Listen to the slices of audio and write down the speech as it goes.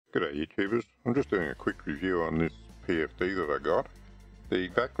G'day YouTubers, I'm just doing a quick review on this PFD that I got. The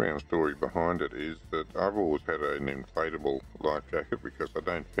background story behind it is that I've always had an inflatable life jacket because I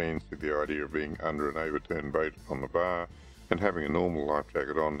don't fancy the idea of being under an overturned boat on the bar and having a normal life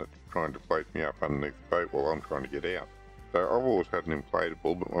jacket on that's trying to float me up underneath the boat while I'm trying to get out. So I've always had an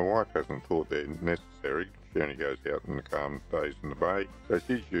inflatable, but my wife hasn't thought they're necessary. She only goes out in the calm days in the bay, so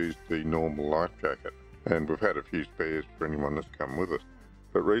she's used the normal life jacket, and we've had a few spares for anyone that's come with us.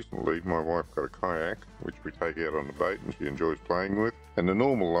 But recently my wife got a kayak which we take out on the boat and she enjoys playing with, and the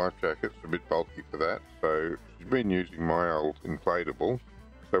normal life jacket's a bit bulky for that, so she's been using my old inflatable.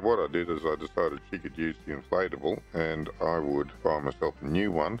 So what I did is I decided she could use the inflatable and I would buy myself a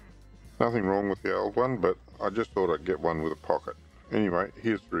new one. Nothing wrong with the old one, but I just thought I'd get one with a pocket. Anyway,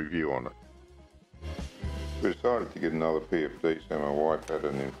 here's the review on it. We decided to get another PFD, so my wife had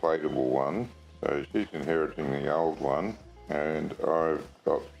an inflatable one, so she's inheriting the old one. And I've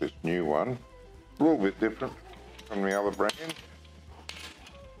got this new one, a little bit different from the other brand.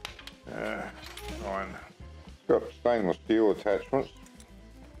 Got stainless steel attachments,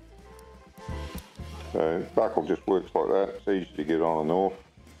 so the buckle just works like that. It's easy to get on and off.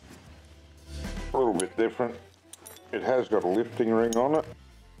 A little bit different. It has got a lifting ring on it,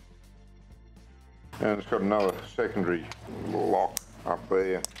 and it's got another secondary lock up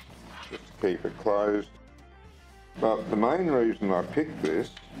there just to keep it closed. But the main reason I picked this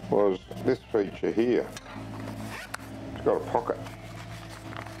was this feature here. It's got a pocket,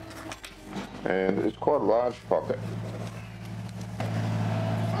 and it's quite a large pocket.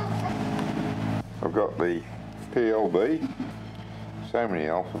 I've got the PLB, so many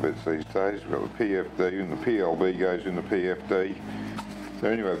alphabets these days. We've got the PFD and the PLB goes in the PFD. So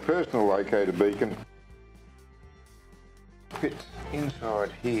anyway, the personal locator beacon fits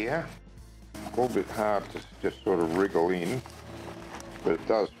inside here. A little bit hard to just sort of wriggle in, but it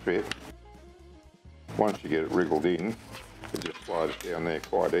does fit. Once you get it wriggled in, it just slides down there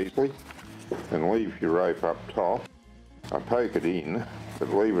quite easily. And leave your rope up top. I poke it in, but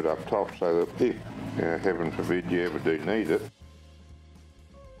leave it up top so that if, heaven forbid, you ever do need it.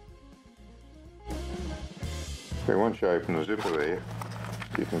 So once you open the zipper there,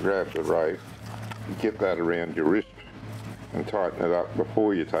 you can grab the rope, get that around your wrist and tighten it up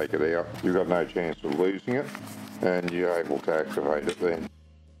before you take it out. You've got no chance of losing it, and you're able to activate it then.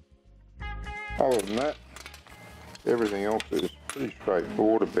 Other than that, everything else is pretty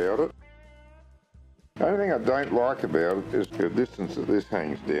straightforward about it. The only thing I don't like about it is the distance that this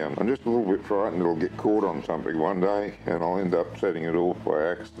hangs down. I'm just a little bit frightened it'll get caught on something one day and I'll end up setting it off by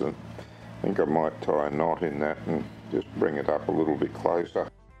accident. I think I might tie a knot in that and just bring it up a little bit closer.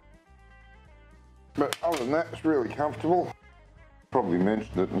 But other than that, it's really comfortable. Probably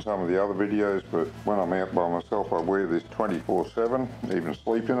mentioned it in some of the other videos, but when I'm out by myself I wear this 24/7, even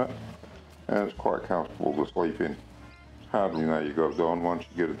sleep in it, and it's quite comfortable to sleep in. Hardly know you've got it on once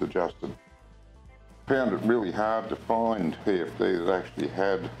you get it adjusted. Found it really hard to find PFD that actually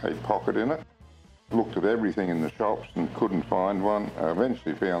had a pocket in it. Looked at everything in the shops and couldn't find one. I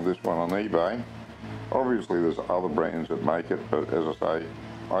eventually found this one on eBay. Obviously there's other brands that make it, but as I say,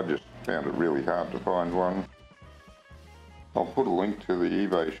 I just found it really hard to find one. I'll put a link to the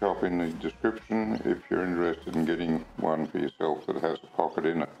eBay shop in the description if you're interested in getting one for yourself that has a pocket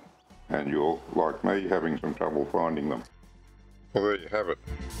in it and you're, like me, having some trouble finding them. Well, there you have it.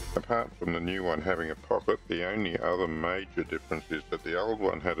 Apart from the new one having a pocket, the only other major difference is that the old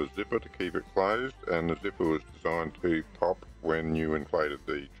one had a zipper to keep it closed, and the zipper was designed to pop when you inflated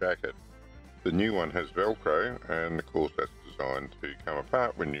the jacket. The new one has Velcro, and of course that's designed to come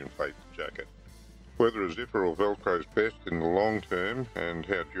apart when you inflate the jacket. Whether a zipper or Velcro is best in the long term and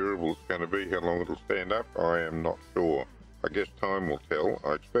how durable it's going to be, how long it'll stand up, I am not sure. I guess time will tell.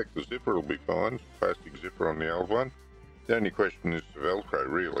 I expect the zipper will be fine, plastic zipper on the old one. The only question is the Velcro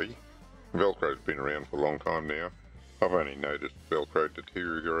really. Velcro's been around for a long time now. I've only noticed Velcro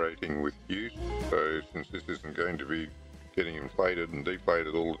deteriorating with use, so since this isn't going to be getting inflated and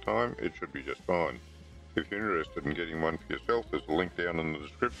deflated all the time, it should be just fine. If you're interested in getting one for yourself, there's a link down in the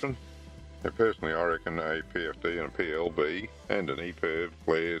description. And personally, I reckon a PFD and a PLB and an EPIRB,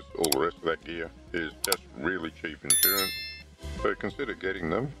 flares, all the rest of that gear is just really cheap insurance. So consider getting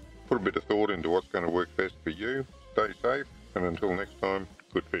them. Put a bit of thought into what's going to work best for you. Stay safe, and until next time,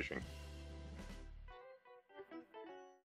 good fishing.